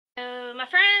my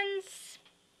friends.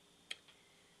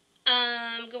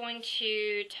 I'm going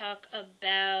to talk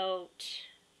about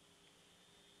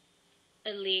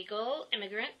illegal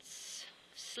immigrants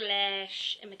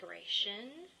 / immigration.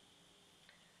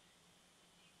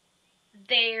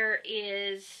 There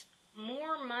is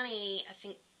more money, I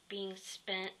think, being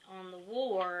spent on the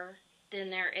war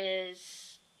than there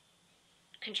is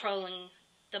controlling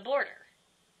the border.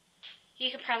 You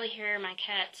could probably hear my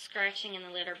cat scratching in the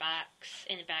litter box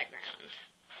in the background.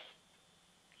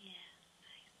 Yeah,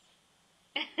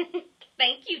 nice.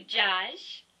 Thank you,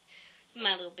 Josh.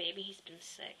 My little baby, he's been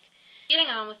sick. Getting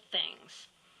on with things.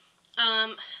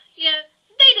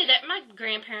 They did it. My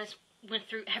grandparents went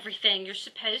through everything you're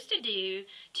supposed to do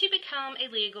to become a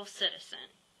legal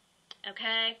citizen.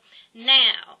 Okay?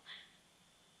 Now,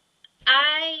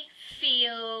 I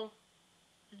feel,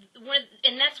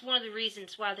 and that's one of the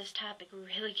reasons why this topic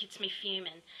really gets me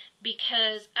fuming,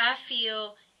 because I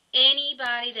feel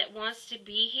anybody that wants to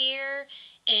be here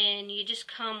and you just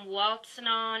come waltzing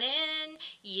on in,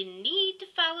 you need to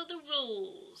follow the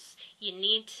rules. You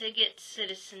need to get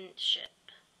citizenship.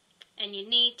 And you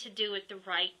need to do it the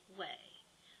right way.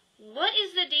 What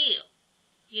is the deal?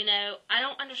 I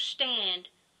don't understand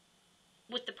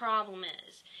what the problem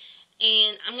is.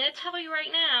 And I'm going to tell you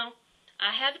right now,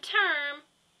 I have a term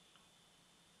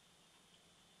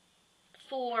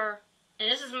for,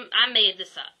 and I made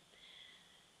this up,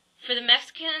 for the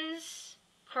Mexicans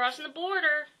crossing the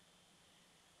border,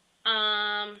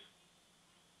 I'm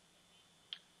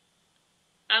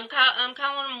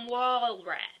calling them wall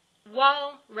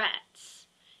rats.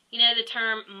 You know the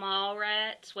term mall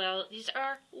rats? Well, these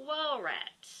are wall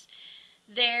rats.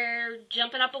 They're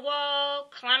jumping up a wall,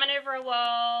 climbing over a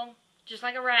wall, just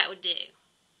like a rat would do.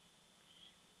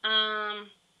 And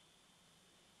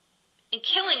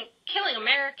killing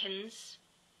Americans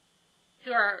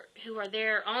who are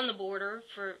there on the border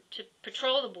to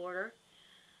patrol the border,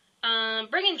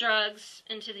 bringing drugs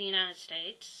into the United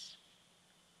States.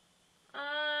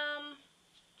 I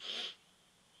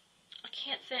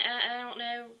don't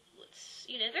know.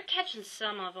 They're catching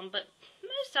some of them, but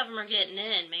most of them are getting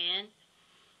in, man.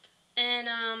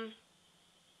 And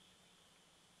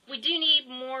we do need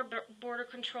more border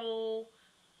control.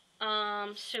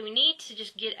 So we need to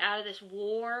just get out of this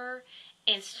war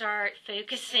and start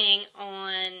focusing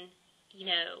on,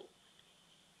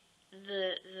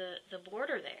 the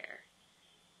border there.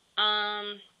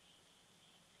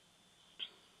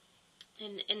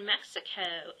 In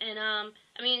Mexico, and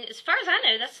as far as I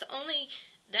know, that's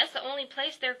the only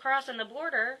place they're crossing the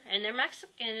border, and they're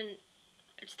Mexican.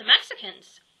 It's the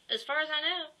Mexicans, as far as I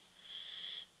know.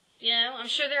 I'm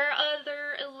sure there are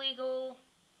other illegal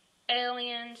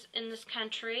aliens in this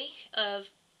country of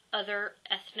other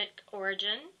ethnic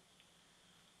origin,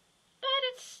 but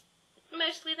it's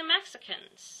mostly the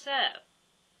Mexicans. So,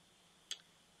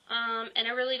 and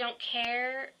I really don't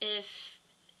care if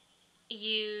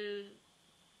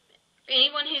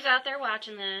anyone who's out there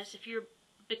watching this, if you're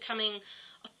becoming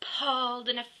appalled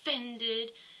and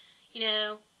offended,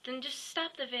 then just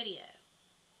stop the video.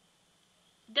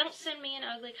 Don't send me an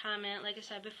ugly comment, like I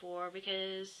said before,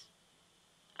 because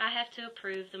I have to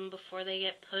approve them before they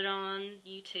get put on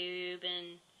YouTube,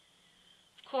 and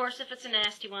of course, if it's a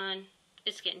nasty one,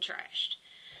 it's getting trashed.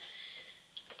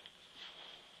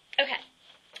 Okay,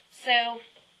 so,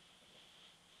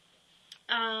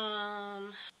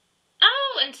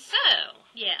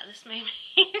 this made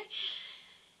me,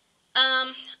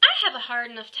 I have a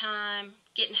hard enough time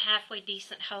getting halfway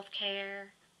decent health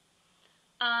care.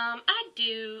 I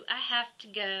have to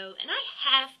go, and I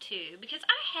have to, because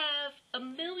I have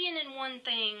 1,000,001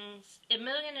 things,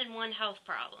 1,000,001 health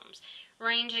problems,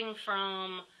 ranging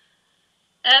from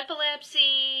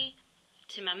epilepsy,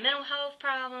 to my mental health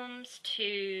problems,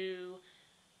 to,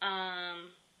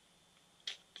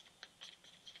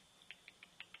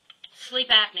 sleep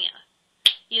apnea.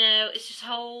 It's just a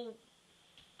whole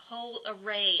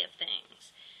array of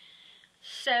things.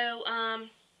 So,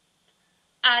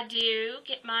 I do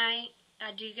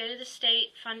go to the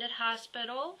state-funded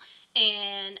hospital,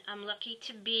 and I'm lucky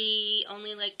to be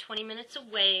only like 20 minutes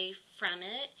away from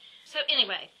it. So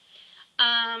anyway,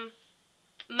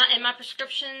 my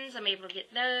prescriptions, I'm able to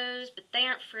get those, but they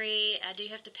aren't free. I do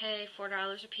have to pay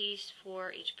 $4 a piece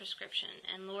for each prescription,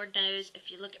 and Lord knows, if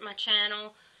you look at my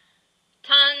channel,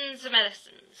 tons of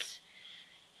medicines.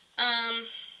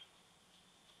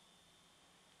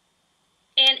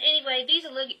 And anyway, these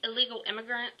illegal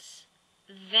immigrants,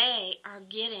 they are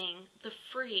getting the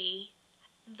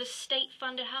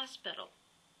state-funded hospital.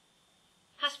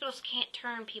 Hospitals can't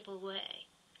turn people away.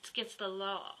 It's against the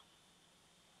law.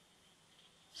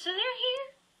 So they're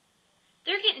here.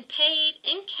 They're getting paid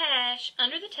in cash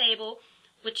under the table,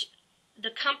 which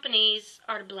the companies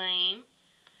are to blame.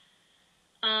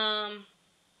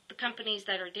 The companies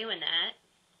that are doing that,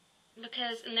 and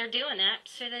they're doing that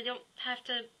so they don't have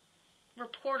to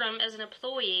report them as an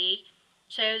employee,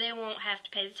 so they won't have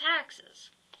to pay the taxes.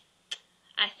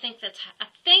 I think that's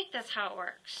how it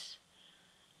works.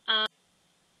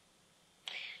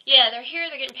 Yeah, they're here.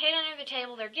 They're getting paid under the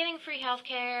table. They're getting free health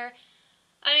care.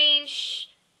 I mean, shit.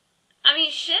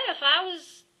 If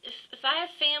I had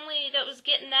family that was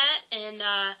getting that, and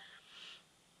I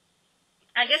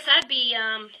guess I'd be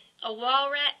a wall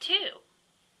rat too.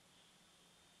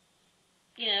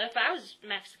 If I was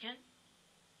Mexican.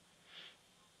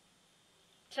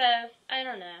 So I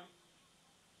don't know.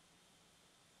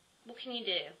 What can you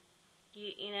do?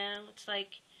 It's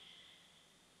like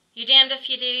you're damned if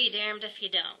you do, you're damned if you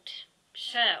don't.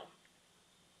 So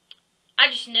I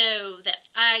just know that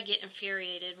I get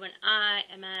infuriated when I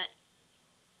am at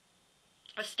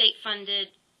a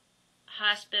state-funded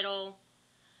hospital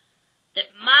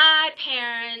that my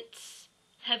parents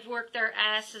have worked their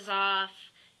asses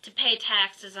off to pay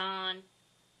taxes on,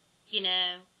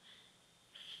 and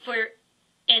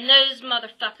those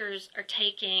motherfuckers are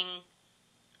taking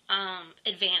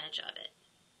advantage of it.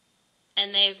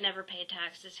 And they've never paid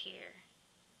taxes here,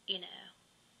 So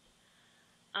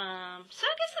I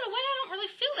guess in a way I don't really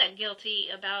feel that guilty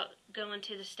about going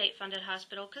to the state-funded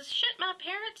hospital, because shit, my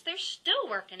parents, they're still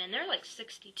working, and they're like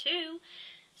 62,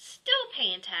 still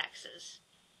paying taxes.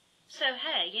 So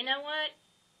hey, you know what?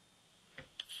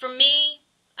 For me,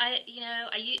 I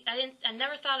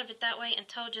never thought of it that way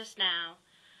until just now.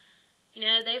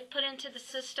 They've put into the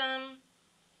system,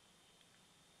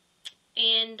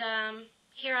 and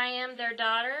here I am, their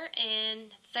daughter,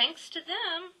 and thanks to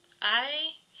them,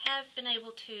 I have been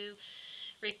able to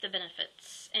reap the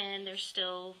benefits, and they're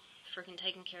still freaking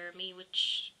taking care of me,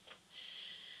 which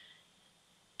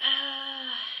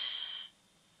I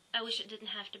wish it didn't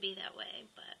have to be that way,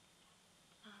 but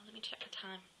let me check the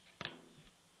time.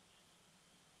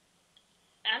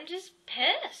 I'm just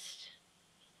pissed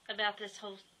about this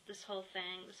whole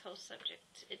thing, this whole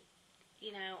subject.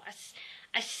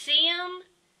 I see them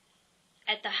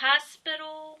at the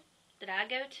hospital that I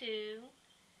go to,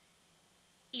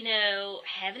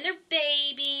 having their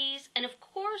babies, and of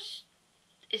course,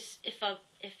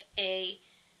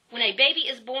 when a baby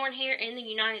is born here in the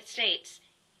United States,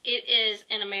 it is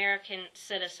an American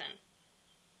citizen.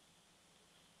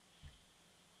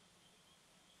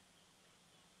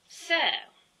 So,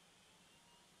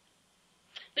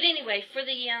 but anyway, for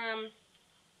the and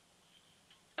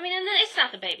it's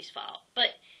not the baby's fault,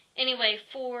 but anyway,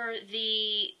 for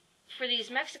these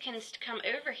Mexicans to come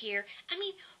over here,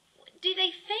 do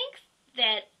they think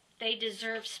that they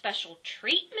deserve special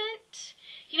treatment?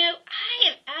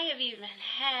 I have even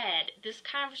had this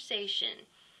conversation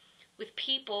with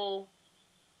people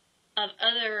of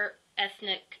other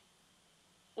ethnic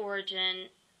origin,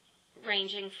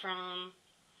 ranging from,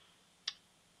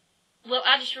 well,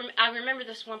 I remember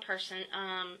this one person,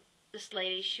 this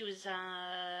lady, she was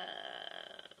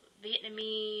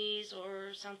Vietnamese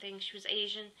or something, she was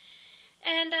Asian,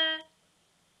 and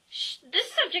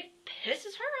this subject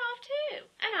pisses her off too,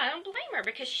 and I don't blame her,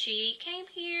 because she came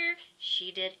here,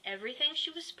 she did everything she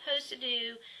was supposed to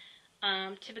do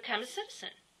to become a citizen.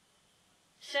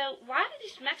 So why do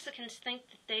these Mexicans think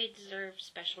that they deserve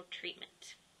special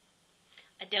treatment?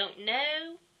 I don't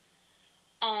know.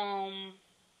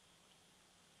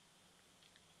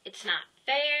 It's not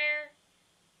fair.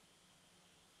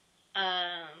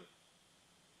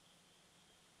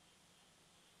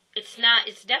 It's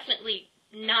definitely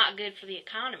not good for the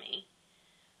economy.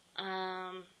 They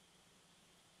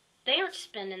aren't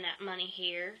spending that money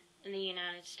here in the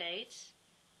United States.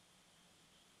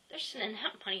 They're sending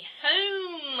that money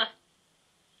home.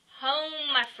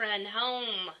 Home, my friend,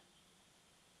 home.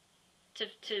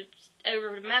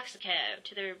 Over to Mexico,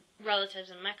 to their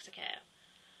relatives in Mexico.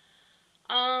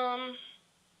 I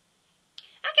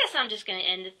guess I'm just gonna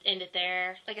end it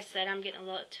there. Like I said, I'm getting a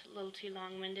little too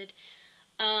long-winded.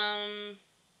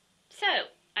 So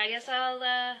I guess I'll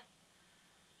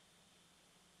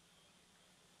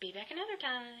be back another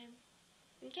time.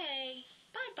 Okay,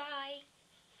 bye bye.